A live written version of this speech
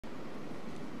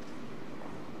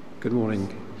Good morning.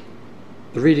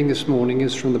 The reading this morning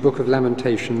is from the book of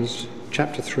Lamentations,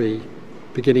 chapter 3,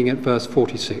 beginning at verse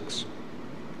 46.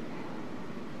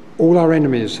 All our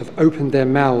enemies have opened their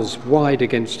mouths wide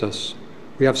against us.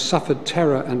 We have suffered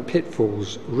terror and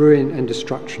pitfalls, ruin and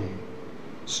destruction.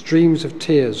 Streams of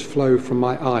tears flow from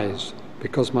my eyes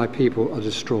because my people are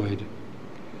destroyed.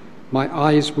 My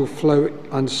eyes will flow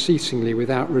unceasingly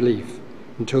without relief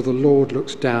until the Lord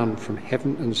looks down from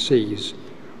heaven and sees.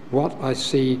 What I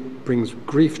see brings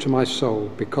grief to my soul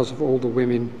because of all the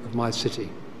women of my city.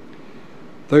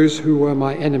 Those who were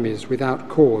my enemies without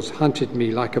cause hunted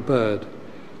me like a bird.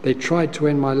 They tried to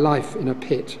end my life in a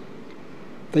pit.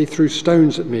 They threw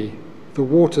stones at me. The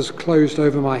waters closed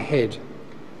over my head,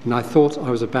 and I thought I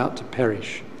was about to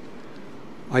perish.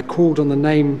 I called on the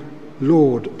name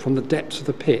Lord from the depths of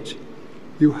the pit.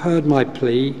 You heard my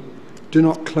plea. Do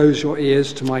not close your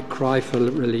ears to my cry for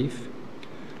relief.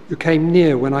 You came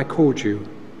near when I called you,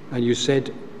 and you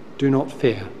said, do not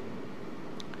fear.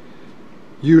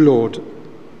 You, Lord,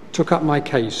 took up my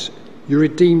case. You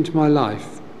redeemed my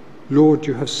life. Lord,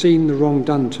 you have seen the wrong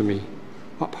done to me.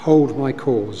 Uphold my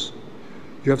cause.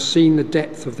 You have seen the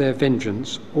depth of their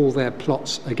vengeance, all their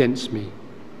plots against me.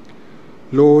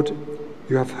 Lord,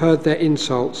 you have heard their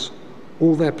insults,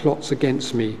 all their plots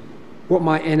against me, what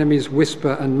my enemies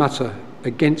whisper and mutter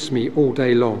against me all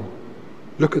day long.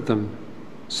 Look at them.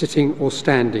 Sitting or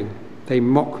standing, they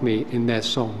mock me in their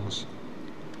songs.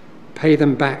 Pay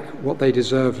them back what they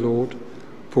deserve, Lord,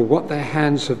 for what their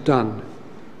hands have done.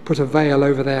 Put a veil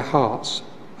over their hearts,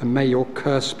 and may your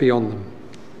curse be on them.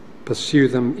 Pursue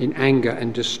them in anger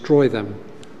and destroy them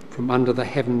from under the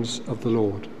heavens of the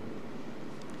Lord.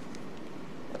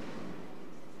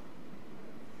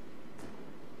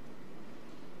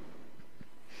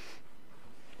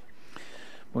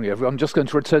 Morning, everyone. I'm just going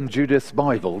to return Judith's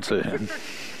Bible to him.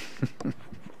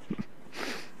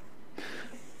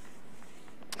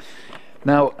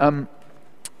 Now,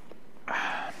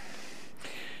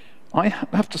 I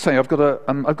have to say I've got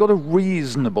a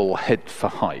reasonable head for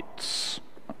heights,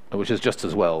 which is just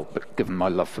as well, but given my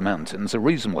love for mountains, a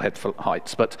reasonable head for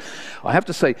heights. But I have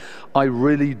to say I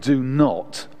really do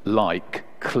not like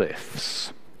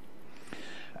cliffs.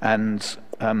 And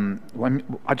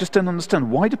I just don't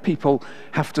understand, why do people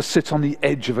have to sit on the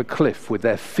edge of a cliff with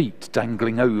their feet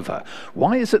dangling over?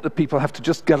 Why is it that people have to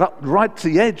just get up right to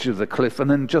the edge of the cliff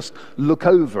and then just look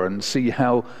over and see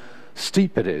how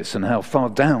steep it is and how far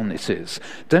down it is?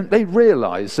 Don't they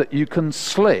realize that you can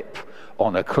slip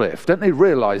on a cliff? Don't they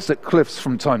realize that cliffs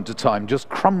from time to time just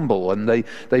crumble and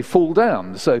they fall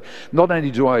down? So not only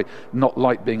do I not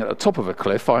like being at the top of a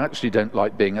cliff, I actually don't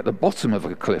like being at the bottom of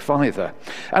a cliff either.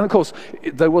 And of course,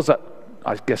 there was that,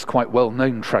 I guess, quite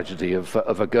well-known tragedy of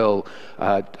a girl,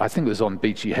 I think it was on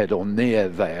Beachy Head or near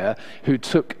there, who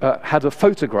had a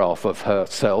photograph of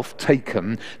herself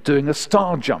taken doing a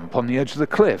star jump on the edge of the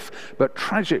cliff. But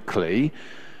tragically,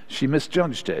 she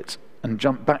misjudged it and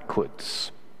jumped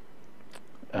backwards.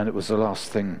 And it was the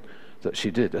last thing that she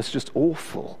did. That's just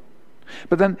awful.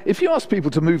 But then, if you ask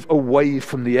people to move away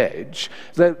from the edge,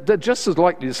 they're just as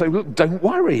likely to say, look, don't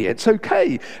worry, it's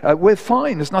okay. We're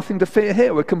fine, there's nothing to fear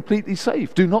here, we're completely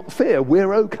safe. Do not fear,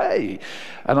 we're okay.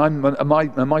 And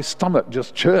my stomach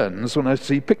just churns when I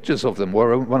see pictures of them,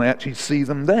 or when I actually see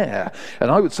them there.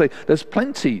 And I would say, there's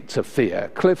plenty to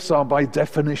fear. Cliffs are, by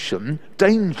definition,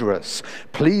 dangerous.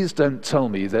 Please don't tell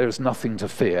me there's nothing to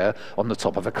fear on the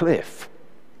top of a cliff.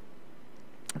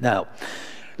 Now,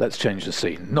 let's change the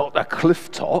scene. Not a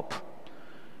cliff top,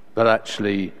 but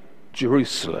actually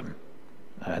Jerusalem.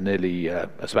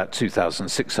 It's about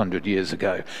 2,600 years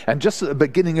ago. And just at the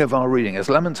beginning of our reading, as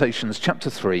Lamentations chapter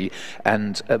 3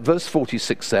 and verse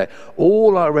 46 there,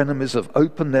 all our enemies have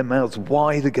opened their mouths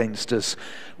wide against us.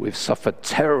 We've suffered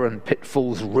terror and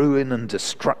pitfalls, ruin and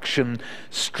destruction.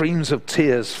 Streams of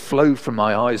tears flow from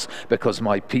my eyes because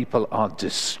my people are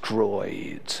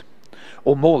destroyed.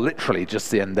 Or more literally,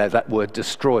 just the end there, that word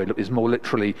destroyed is more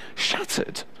literally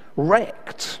shattered,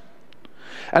 wrecked.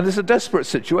 And there's a desperate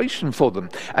situation for them.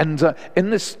 And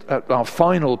in this, our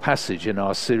final passage in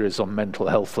our series on mental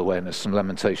health awareness from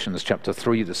Lamentations chapter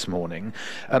 3 this morning,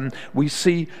 we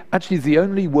see actually the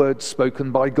only word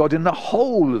spoken by God in the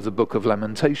whole of the book of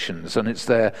Lamentations. And it's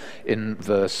there in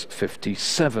verse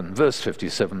 57. Verse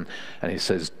 57, and he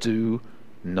says, do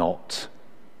not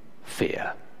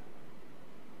fear.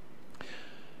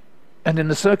 And in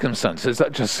the circumstances,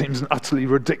 that just seems an utterly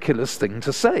ridiculous thing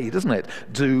to say, doesn't it?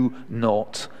 Do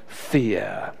not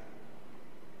fear.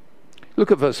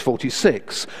 Look at verse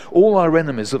 46. All our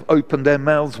enemies have opened their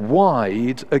mouths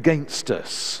wide against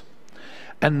us.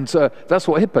 And that's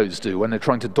what hippos do when they're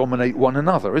trying to dominate one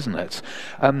another, isn't it?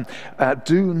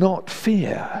 Do not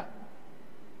fear.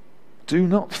 Do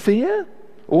not fear.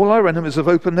 All our enemies have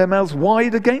opened their mouths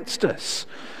wide against us.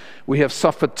 We have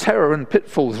suffered terror and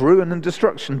pitfalls, ruin and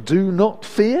destruction. Do not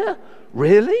fear?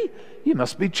 Really? You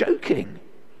must be joking.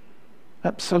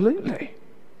 Absolutely.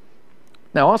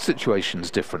 Now, our situation's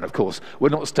different, of course. We're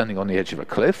not standing on the edge of a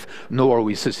cliff, nor are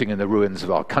we sitting in the ruins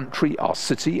of our country, our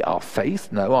city, our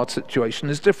faith. No, our situation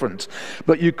is different.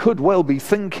 But you could well be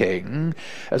thinking,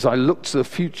 as I look to the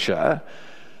future,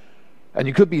 and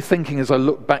you could be thinking as I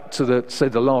look back to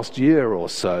the last year or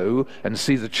so and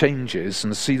see the changes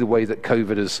and see the way that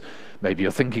COVID has, maybe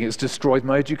you're thinking it's destroyed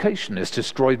my education, it's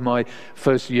destroyed my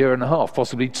first year and a half,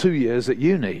 possibly 2 years at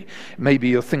uni. Maybe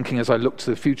you're thinking as I look to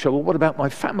the future, well, what about my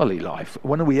family life?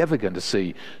 When are we ever going to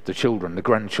see the children, the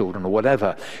grandchildren, or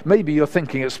whatever? Maybe you're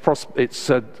thinking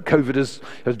COVID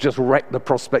has just wrecked the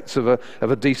prospects of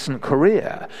a decent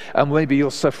career. And maybe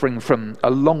you're suffering from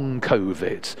a long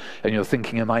COVID and you're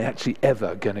thinking, am I actually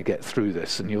ever going to get through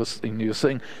this? And you're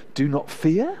saying, do not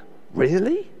fear?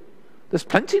 Really? There's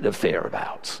plenty to fear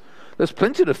about. There's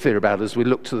plenty to fear about as we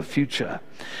look to the future.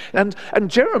 And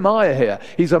Jeremiah here,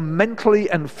 he's a mentally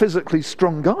and physically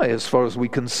strong guy as far as we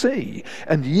can see.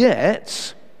 And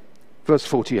yet, verse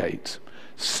 48,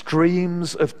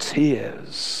 streams of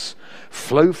tears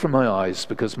flow from my eyes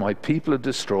because my people are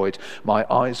destroyed. My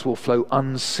eyes will flow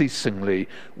unceasingly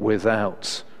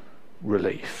without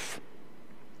relief.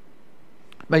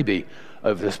 Maybe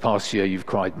over this past year you've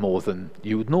cried more than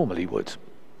you would normally would.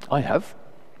 I have.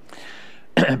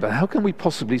 But how can we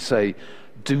possibly say,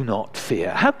 do not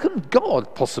fear? How can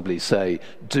God possibly say,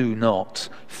 do not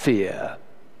fear?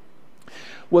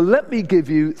 Well, let me give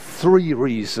you 3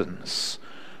 reasons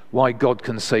why God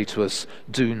can say to us,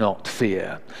 do not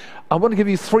fear. I want to give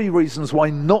you 3 reasons why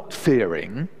not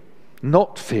fearing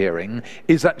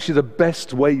is actually the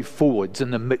best way forwards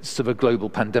in the midst of a global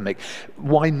pandemic.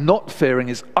 Why not fearing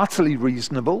is utterly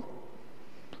reasonable.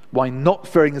 Why not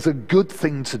fearing is a good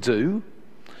thing to do.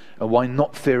 And why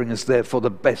not fearing is therefore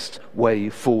the best way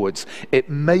forwards.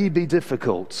 It may be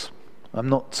difficult. I'm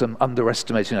not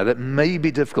underestimating that. It may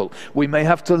be difficult. We may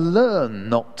have to learn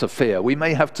not to fear. We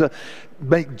may have to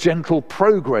make gentle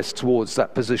progress towards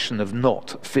that position of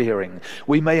not fearing.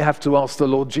 We may have to ask the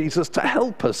Lord Jesus to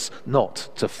help us not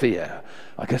to fear.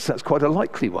 I guess that's quite a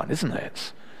likely one, isn't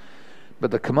it? But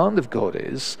the command of God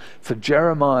is, for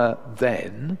Jeremiah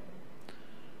then,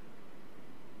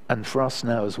 and for us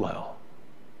now as well,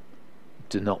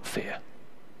 do not fear.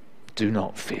 Do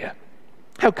not fear.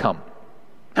 How come?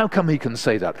 How come he can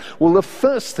say that? Well, the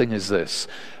first thing is this.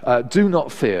 Do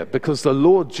not fear, because the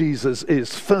Lord Jesus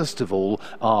is, first of all,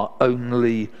 our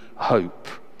only hope.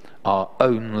 Our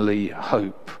only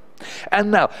hope. And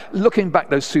now, looking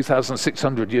back those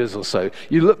 2,600 years or so,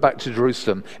 you look back to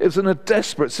Jerusalem, it was in a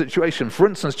desperate situation. For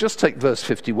instance, just take verse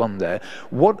 51 there.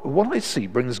 What I see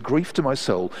brings grief to my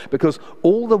soul because of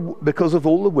all the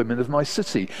women of my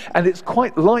city. And it's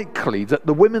quite likely that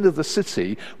the women of the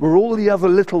city were all the other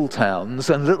little towns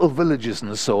and little villages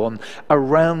and so on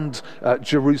around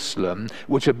Jerusalem,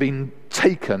 which had been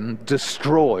taken,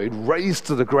 destroyed, razed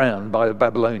to the ground by the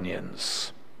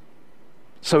Babylonians.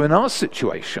 So in our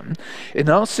situation,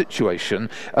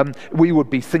 we would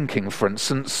be thinking, for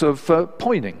instance, of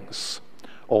Poynings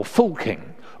or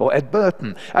Fulking or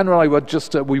Edburton. And I would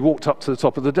we walked up to the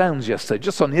top of the Downs yesterday,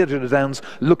 just on the edge of the Downs,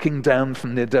 looking down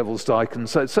from near Devil's Dyke, and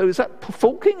said, so is that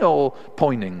Fulking or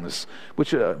Poynings?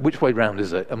 Which way round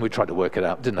is it? And we tried to work it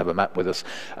out. Didn't have a map with us,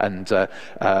 and I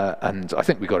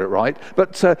think we got it right.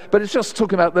 But it's just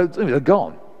talking about they're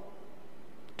gone.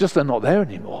 Just they're not there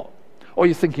anymore. Or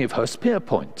you're thinking of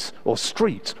Hurstpierpoint, or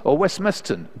Street, or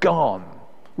Westmeston, gone,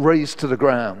 razed to the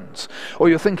ground. Or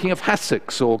you're thinking of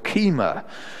Hassocks, or Kemah,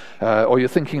 or you're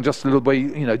thinking just a little way,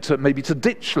 maybe to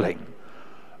Ditchling,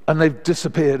 and they've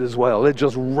disappeared as well. They're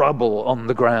just rubble on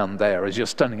the ground there as you're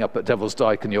standing up at Devil's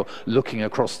Dyke and you're looking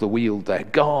across the Weald there,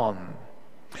 gone.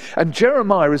 And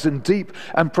Jeremiah is in deep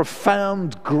and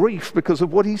profound grief because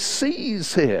of what he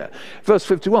sees here. Verse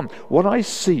 51, what I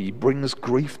see brings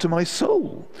grief to my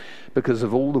soul because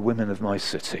of all the women of my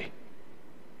city.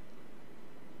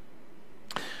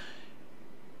 Do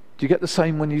you get the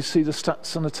same when you see the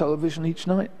stats on the television each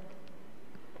night?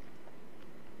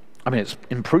 I mean, it's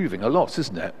improving a lot,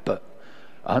 isn't it? But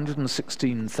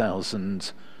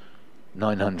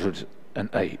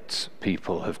 116,908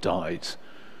 people have died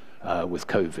with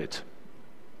COVID.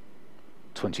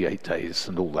 28 days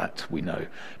and all that, we know.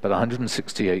 But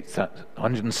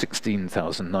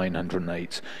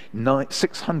 116,908,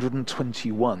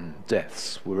 621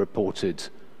 deaths were reported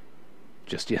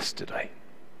just yesterday.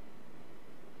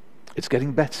 It's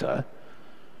getting better,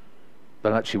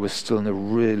 but actually we're still in a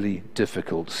really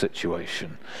difficult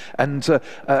situation. And do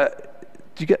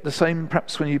you get the same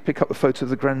perhaps when you pick up a photo of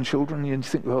the grandchildren and you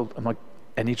think, well,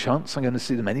 any chance I'm going to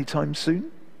see them anytime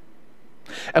soon?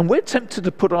 And we're tempted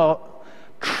to put our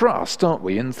trust, aren't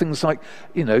we, in things like,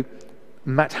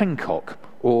 Matt Hancock,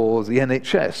 or the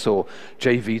NHS, or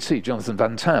JVT, Jonathan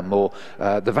Van Tam, or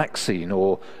the vaccine,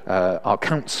 or our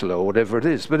counsellor, or whatever it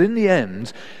is. But in the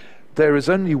end, there is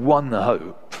only one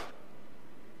hope,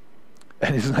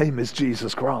 and his name is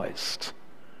Jesus Christ.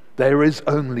 There is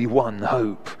only one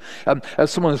hope. As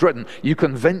someone has written, you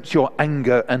can vent your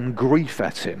anger and grief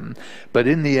at him, but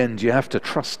in the end you have to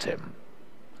trust him.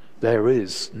 There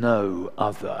is no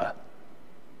other.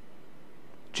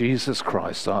 Jesus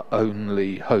Christ, our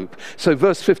only hope. So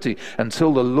verse 50,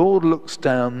 until the Lord looks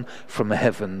down from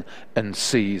heaven and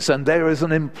sees. And there is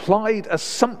an implied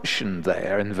assumption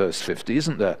there in verse 50,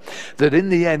 isn't there? That in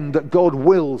the end that God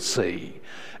will see.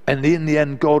 And in the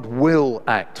end, God will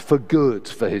act for good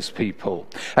for his people.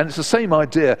 And it's the same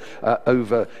idea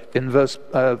over in verse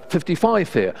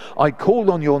 55 here. I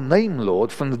called on your name,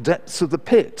 Lord, from the depths of the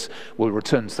pit. We'll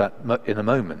return to that in a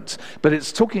moment. But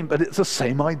it's the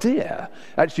same idea.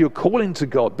 Actually, you're calling to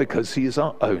God because he is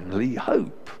our only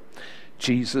hope.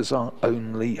 Jesus, our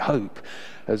only hope.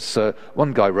 As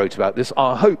one guy wrote about this,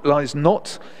 our hope lies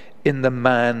not in the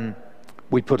man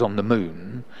we put on the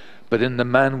moon, but in the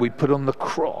man we put on the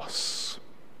cross.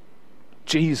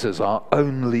 Jesus, our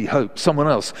only hope. Someone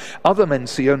else, other men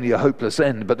see only a hopeless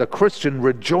end, but the Christian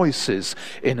rejoices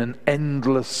in an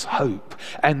endless hope.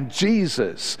 And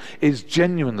Jesus is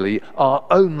genuinely our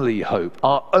only hope,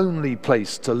 our only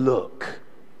place to look.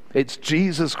 It's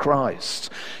Jesus Christ.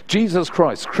 Jesus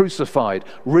Christ, crucified,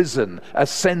 risen,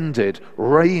 ascended,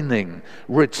 reigning,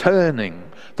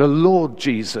 returning, the Lord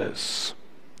Jesus.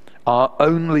 Our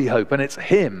only hope, and it's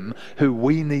him who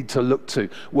we need to look to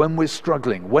when we're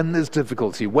struggling, when there's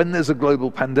difficulty, when there's a global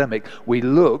pandemic. We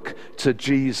look to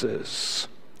Jesus.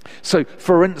 So,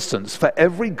 for instance, for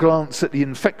every glance at the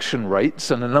infection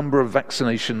rates and the number of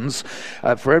vaccinations,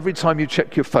 for every time you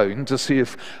check your phone to see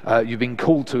if you've been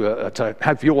called to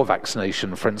have your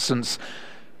vaccination, for instance,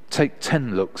 take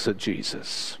 10 looks at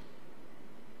Jesus.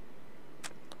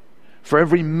 For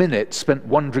every minute spent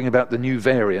wondering about the new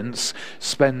variants,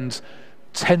 spend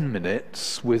 10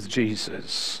 minutes with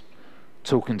Jesus,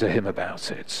 talking to him about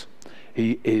it.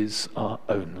 He is our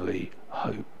only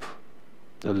hope,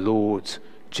 the Lord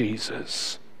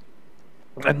Jesus.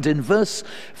 And in verse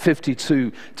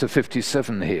 52 to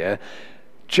 57 here,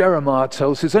 Jeremiah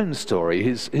tells his own story,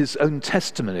 his own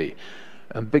testimony.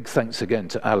 And big thanks again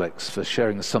to Alex for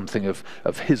sharing something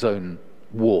of his own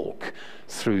walk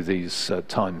through these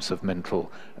times of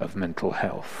mental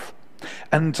health.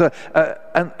 And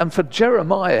for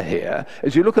Jeremiah here,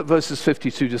 as you look at verses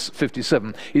 52 to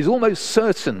 57, he's almost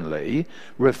certainly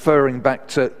referring back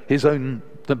to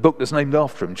the book that's named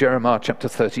after him, Jeremiah chapter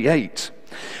 38.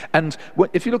 And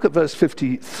if you look at verse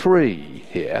 53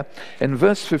 here, in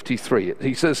verse 53,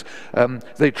 he says,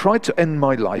 they tried to end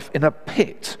my life in a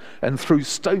pit and threw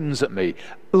stones at me,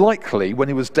 likely when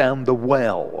he was down the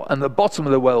well, and the bottom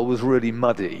of the well was really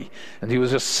muddy, and he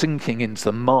was just sinking into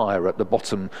the mire at the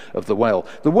bottom of the well.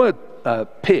 The word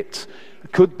pit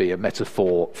could be a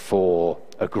metaphor for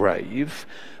a grave,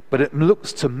 but it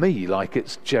looks to me like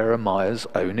it's Jeremiah's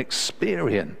own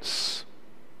experience.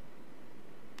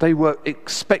 They were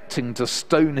expecting to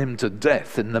stone him to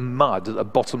death in the mud at the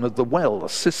bottom of the well, a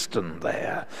cistern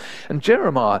there. And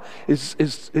Jeremiah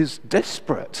is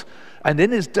desperate. And in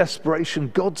his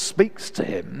desperation, God speaks to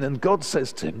him. And God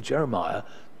says to him, Jeremiah,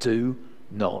 do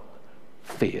not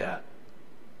fear.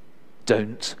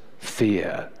 Don't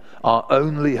fear. Our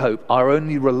only hope, our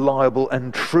only reliable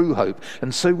and true hope.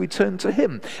 And so we turn to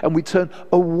him. And we turn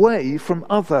away from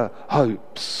other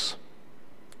hopes.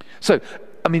 So,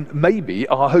 maybe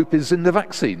our hope is in the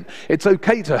vaccine. It's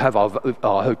okay to have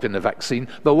our hope in the vaccine,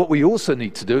 but what we also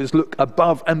need to do is look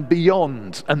above and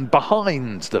beyond and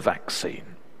behind the vaccine.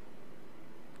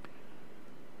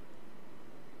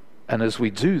 And as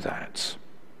we do that,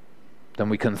 then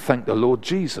we can thank the Lord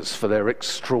Jesus for their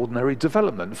extraordinary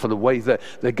development, for the way that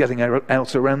they're getting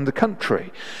out around the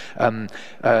country. And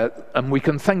we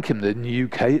can thank him that in the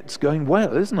UK it's going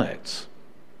well, isn't it?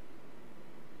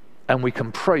 And we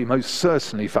can pray most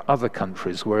certainly for other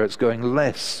countries where it's going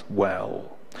less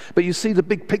well. But you see the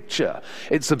big picture.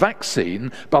 It's a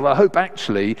vaccine, but our hope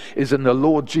actually is in the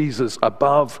Lord Jesus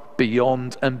above,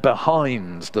 beyond, and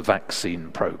behind the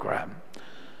vaccine program.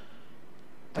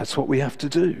 That's what we have to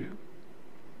do.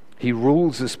 He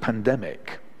rules this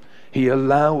pandemic. He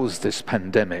allows this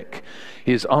pandemic.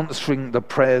 He is answering the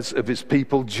prayers of his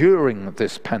people during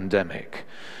this pandemic.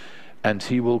 And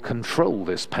he will control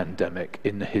this pandemic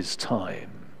in his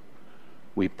time.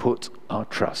 We put our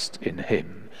trust in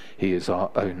him. He is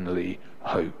our only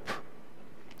hope.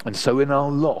 And so in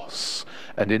our loss,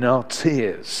 and in our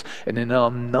tears, and in our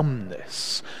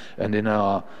numbness, and in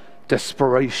our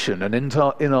desperation, and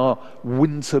in our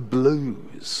winter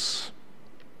blues,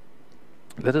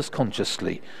 let us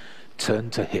consciously turn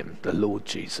to him, the Lord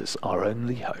Jesus, our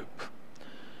only hope,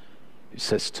 who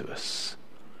says to us,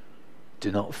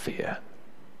 do not fear,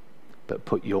 but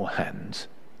put your hand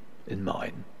in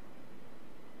mine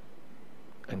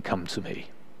and come to me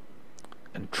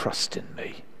and trust in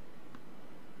me,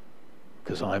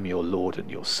 because I am your Lord and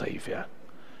your Saviour.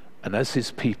 And as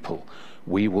his people,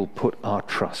 we will put our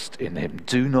trust in him.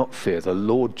 Do not fear, the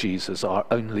Lord Jesus, our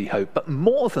only hope. But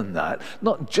more than that,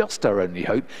 not just our only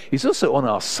hope, he's also on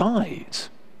our side.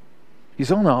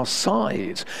 He's on our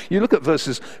side. You look at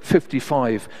verses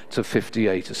 55 to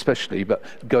 58 especially,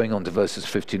 but going on to verses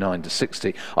 59 to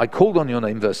 60. I called on your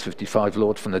name, verse 55,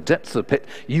 Lord, from the depths of the pit.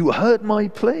 You heard my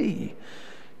plea.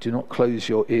 Do not close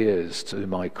your ears to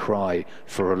my cry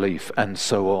for relief, and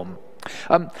so on.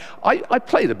 I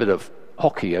played a bit of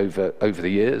hockey over the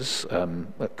years,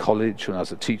 at college when I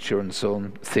was a teacher and so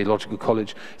on, theological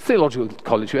college. Theological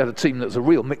college, we had a team that was a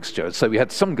real mixture. So we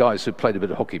had some guys who played a bit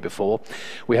of hockey before.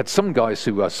 We had some guys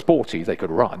who were sporty, they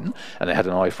could run, and they had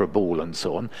an eye for a ball and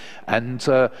so on.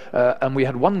 And we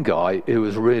had one guy who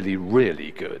was really,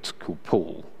 really good, called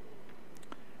Paul.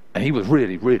 And he was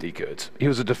really, really good. He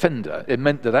was a defender. It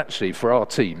meant that actually for our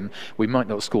team, we might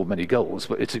not score many goals,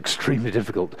 but it's extremely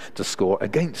difficult to score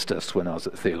against us when I was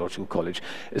at theological college,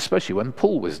 especially when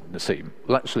Paul was in the team.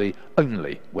 Well, actually,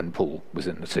 only when Paul was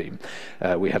in the team.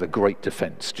 We had a great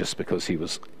defence just because he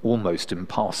was almost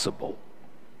impassable.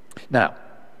 Now,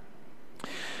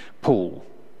 Paul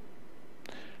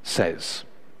says,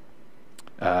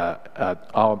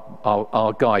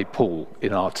 our guy Paul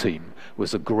in our team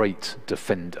was a great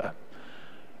defender,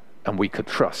 and we could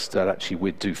trust that actually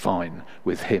we'd do fine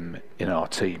with him in our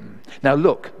team. Now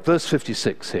look, verse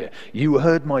 56 here. You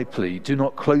heard my plea, do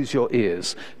not close your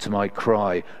ears to my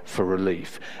cry for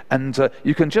relief. And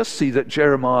you can just see that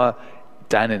Jeremiah,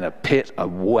 down in a pit, a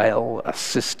well, a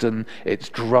cistern, it's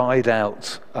dried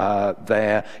out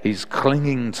there. He's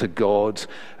clinging to God,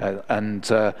 and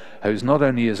who's not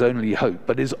only his only hope,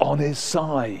 but is on his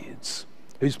sides,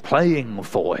 who's playing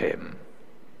for him.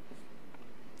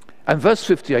 And verse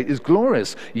 58 is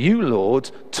glorious. You, Lord,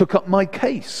 took up my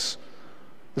case.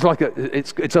 It's like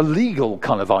it's a legal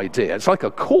kind of idea. It's like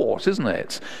a court, isn't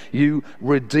it? You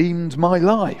redeemed my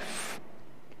life.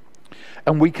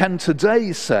 And we can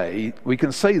today say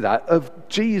that of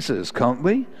Jesus, can't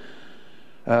we?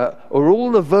 Or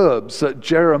all the verbs that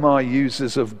Jeremiah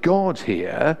uses of God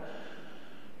here,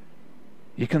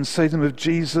 you can say them of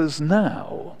Jesus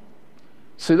now.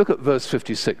 So look at verse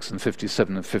 56 and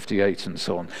 57 and 58 and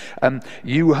so on.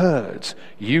 You heard,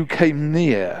 you came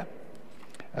near,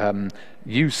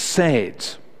 you said,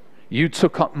 you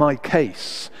took up my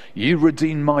case, you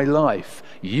redeemed my life,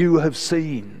 you have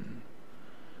seen.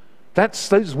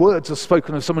 Those words are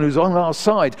spoken of someone who's on our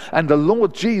side, and the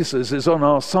Lord Jesus is on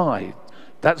our side.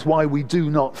 That's why we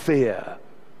do not fear.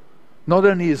 Not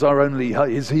only is he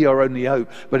our only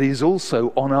hope, but he's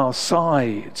also on our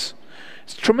side.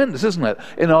 It's tremendous, isn't it?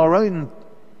 In our own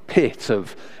pit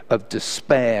of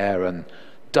despair and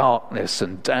darkness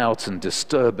and doubt and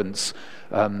disturbance,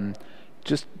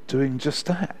 just doing just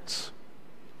that.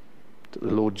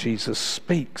 The Lord Jesus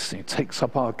speaks, and he takes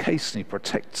up our case, and he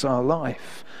protects our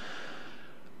life.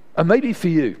 And maybe for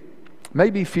you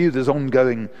there's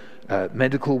ongoing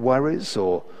medical worries,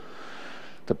 or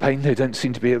the pain they don't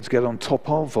seem to be able to get on top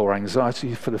of, or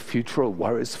anxiety for the future, or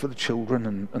worries for the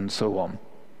children, and so on.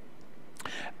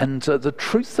 And the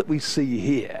truth that we see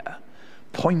here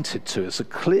pointed to is a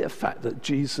clear fact that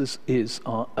Jesus is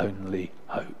our only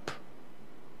hope.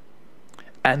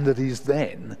 And that he's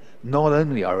then not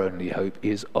only our only hope, he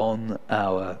is on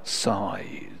our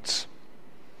sides.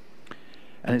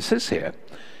 And it says here,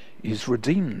 he's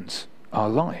redeemed our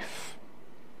life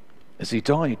as he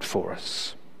died for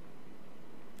us.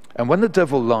 And when the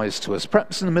devil lies to us,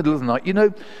 perhaps in the middle of the night, you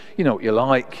know what you're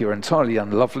like, you're entirely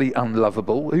unlovely,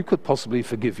 unlovable, who could possibly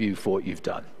forgive you for what you've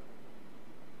done?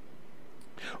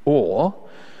 Or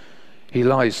he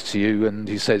lies to you and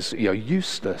he says, you're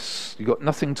useless, you've got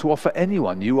nothing to offer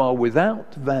anyone, you are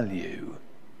without value.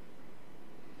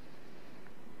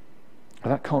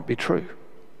 Well, that can't be true.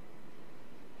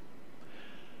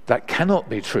 That cannot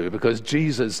be true, because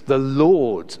Jesus, the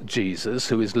Lord Jesus,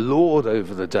 who is Lord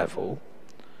over the devil,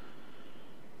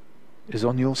 is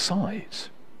on your side.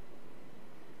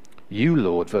 You,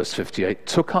 Lord, verse 58,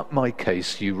 took up my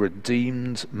case, you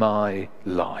redeemed my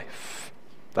life.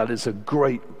 That is a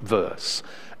great verse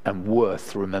and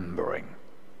worth remembering.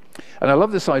 And I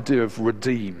love this idea of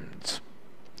redeemed.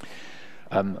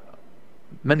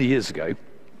 Many years ago,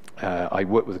 I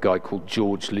worked with a guy called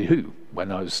George Lihu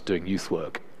when I was doing youth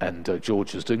work, and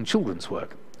George was doing children's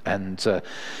work. And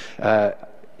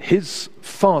his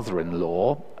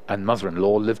father-in-law and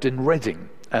mother-in-law lived in Reading.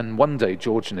 And one day,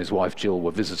 George and his wife, Jill,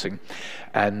 were visiting,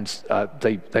 and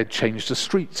they'd changed the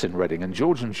streets in Reading, and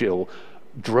George and Jill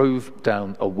drove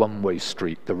down a one-way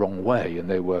street the wrong way, and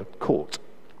they were caught.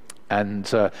 And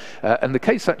the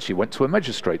case actually went to a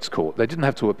magistrate's court. They didn't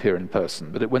have to appear in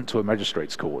person, but it went to a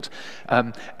magistrate's court.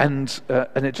 And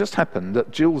it just happened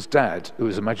that Jill's dad, who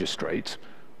was a magistrate,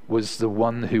 was the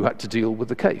one who had to deal with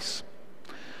the case.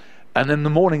 And in the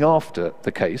morning after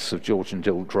the case of George and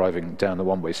Jill driving down the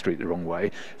one-way street the wrong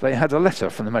way, they had a letter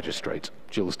from the magistrate,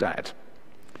 Jill's dad.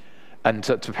 And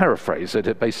to paraphrase it,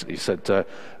 it basically said,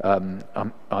 I'm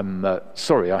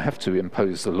sorry, I have to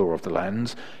impose the law of the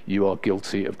land. You are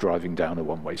guilty of driving down a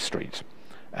one-way street.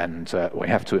 And we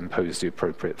have to impose the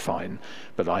appropriate fine.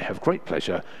 But I have great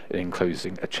pleasure in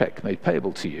enclosing a cheque made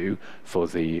payable to you for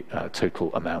the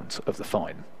total amount of the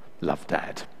fine. Love,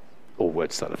 Dad. Or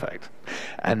words to that effect.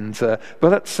 And but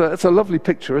that's a lovely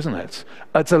picture, isn't it?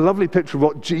 It's a lovely picture of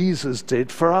what Jesus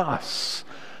did for us.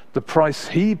 The price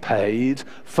he paid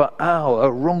for our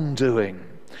wrongdoing.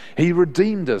 He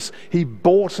redeemed us. He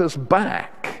bought us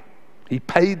back. He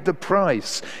paid the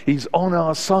price. He's on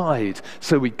our side.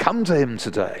 So we come to him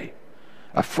today,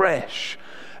 afresh,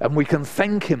 and we can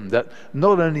thank him that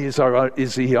not only is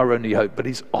he our only hope, but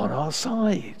he's on our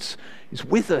side. He's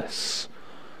with us.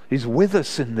 He's with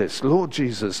us in this. Lord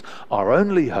Jesus, our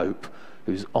only hope,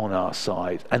 who's on our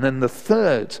side. And then the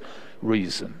third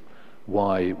reason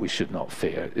why we should not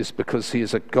fear is because he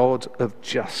is a God of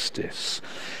justice.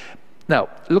 Now,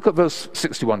 look at verse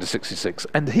 61 to 66.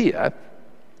 And here,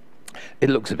 it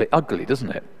looks a bit ugly,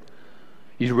 doesn't it?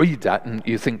 You read that and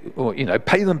you think, well,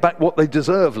 pay them back what they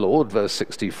deserve, Lord, verse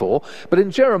 64. But in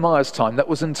Jeremiah's time, that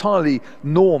was entirely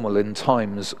normal in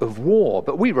times of war.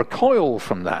 But we recoil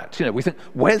from that. We think,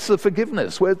 where's the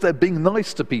forgiveness? Where's there being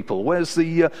nice to people? Where's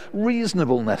the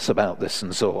reasonableness about this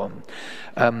and so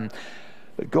on?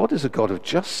 But God is a God of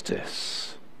justice.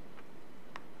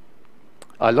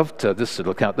 I loved this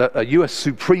little account. A US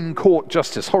Supreme Court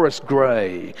Justice, Horace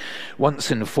Gray, once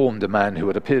informed a man who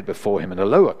had appeared before him in a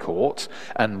lower court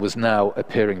and was now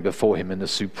appearing before him in the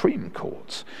Supreme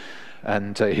Court.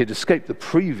 And he'd escaped the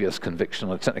previous conviction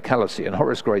on a technicality. And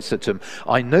Horace Gray said to him,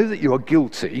 I know that you are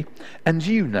guilty, and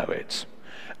you know it.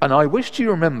 And I wish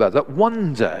you remember that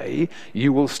one day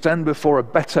you will stand before a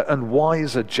better and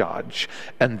wiser judge,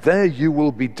 and there you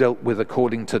will be dealt with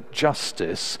according to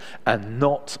justice and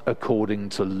not according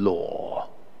to law.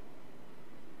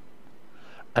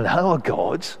 And our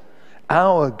God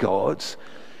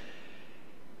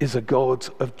is a God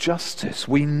of justice.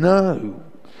 We know.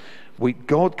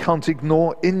 God can't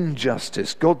ignore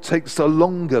injustice. God takes the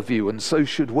longer view, and so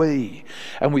should we.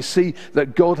 And we see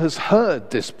that God has heard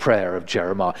this prayer of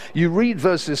Jeremiah. You read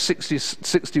verses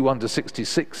 61 to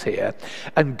 66 here,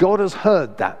 and God has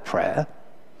heard that prayer,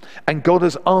 and God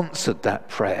has answered that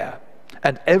prayer,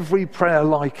 and every prayer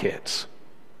like it.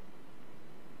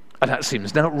 And that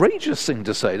seems an outrageous thing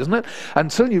to say, doesn't it?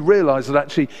 Until you realize that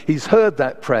actually he's heard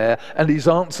that prayer, and he's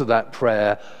answered that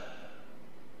prayer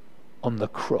on the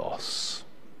cross.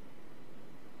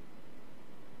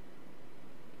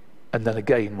 And then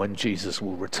again when Jesus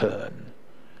will return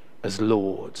as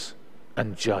Lord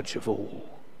and Judge of all.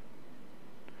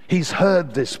 He's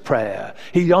heard this prayer.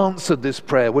 He answered this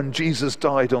prayer when Jesus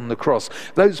died on the cross.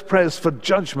 Those prayers for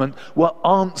judgment were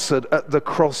answered at the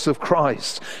cross of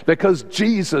Christ because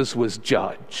Jesus was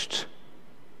judged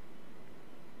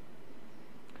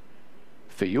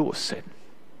for your sin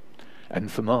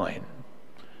and for mine,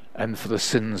 and for the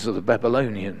sins of the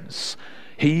Babylonians.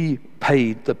 He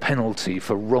paid the penalty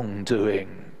for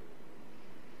wrongdoing.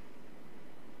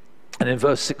 And in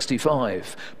verse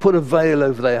 65, put a veil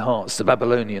over their hearts, the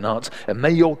Babylonian hearts, and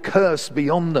may your curse be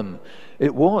on them.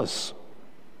 It was.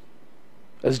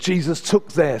 As Jesus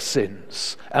took their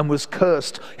sins and was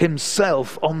cursed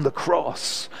himself on the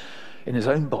cross in his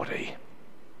own body.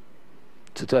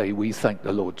 Today we thank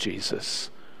the Lord Jesus,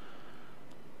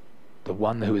 the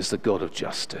one who is the God of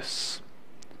justice,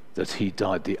 that he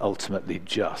died the ultimately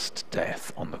just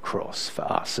death on the cross for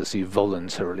us as he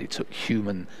voluntarily took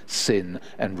human sin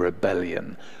and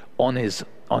rebellion on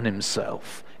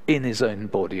himself in his own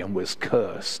body and was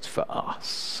cursed for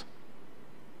us.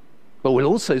 But we'll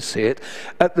also see it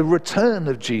at the return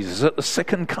of Jesus, at the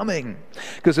second coming.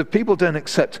 Because if people don't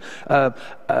accept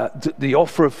the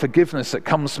offer of forgiveness that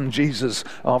comes from Jesus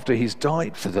after he's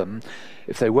died for them,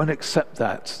 if they won't accept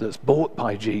that's bought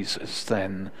by Jesus,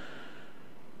 then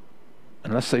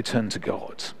unless they turn to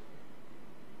God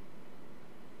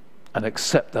and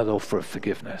accept that offer of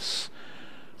forgiveness,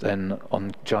 then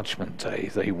on Judgment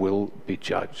Day they will be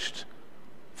judged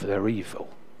for their evil.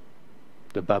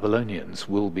 The Babylonians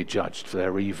will be judged for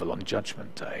their evil on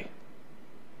Judgment Day.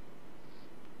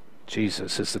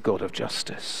 Jesus is the God of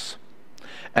justice.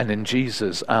 And in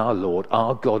Jesus, our Lord,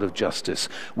 our God of justice,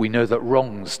 we know that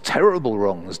wrongs, terrible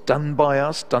wrongs, done by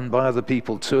us, done by other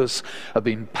people to us, have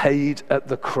been paid at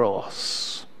the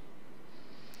cross.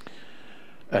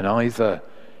 And either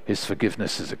his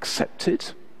forgiveness is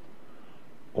accepted,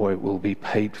 or it will be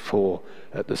paid for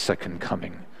at the second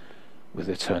coming with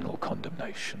eternal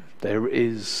condemnation. There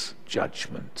is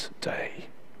Judgment Day,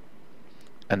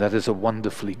 and that is a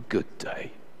wonderfully good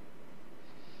day.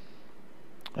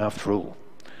 After all,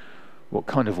 what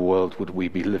kind of world would we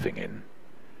be living in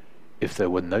if there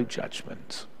were no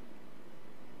judgment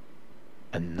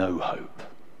and no hope?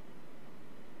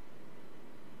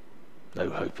 No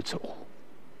hope at all.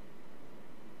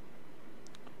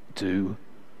 Do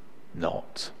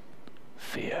not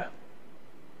fear.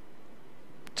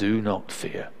 Do not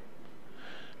fear,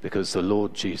 because the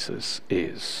Lord Jesus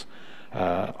is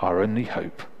our only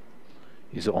hope.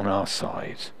 He's on our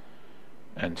side,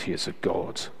 and he is a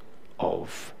God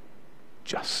of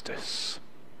justice.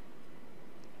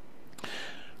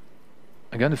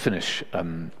 I'm going to finish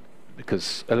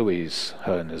because Eloise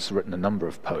Hearn has written a number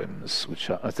of poems which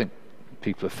I think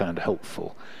people have found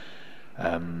helpful,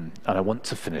 and I want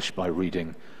to finish by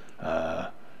reading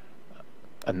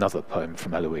another poem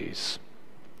from Eloise,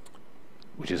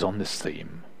 which is on this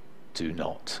theme: do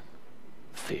not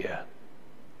fear.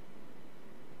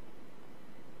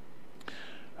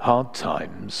 Hard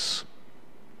times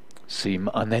seem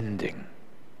unending,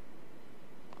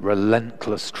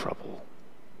 relentless trouble,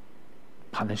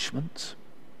 punishment,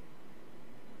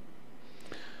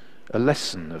 a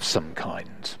lesson of some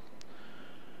kind,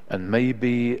 and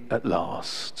maybe at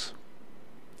last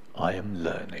I am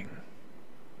learning.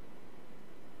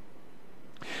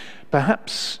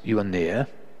 Perhaps you are near.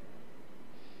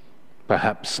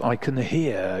 Perhaps I can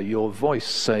hear your voice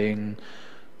saying,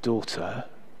 "Daughter,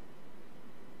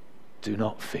 do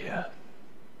not fear."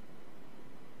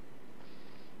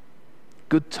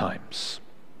 Good times.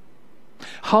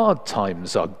 Hard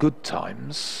times are good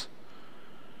times.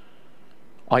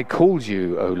 I called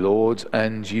you, O Lord,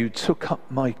 and you took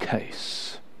up my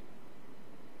case.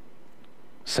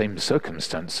 Same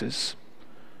circumstances,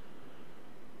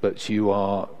 but you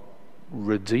are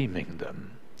redeeming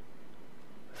them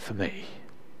for me.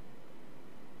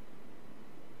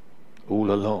 All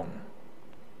along,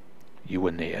 you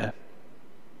were near,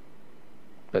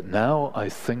 but now I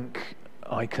think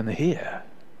I can hear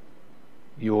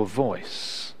your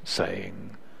voice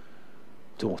saying,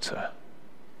 "Daughter,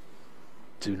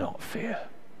 do not fear."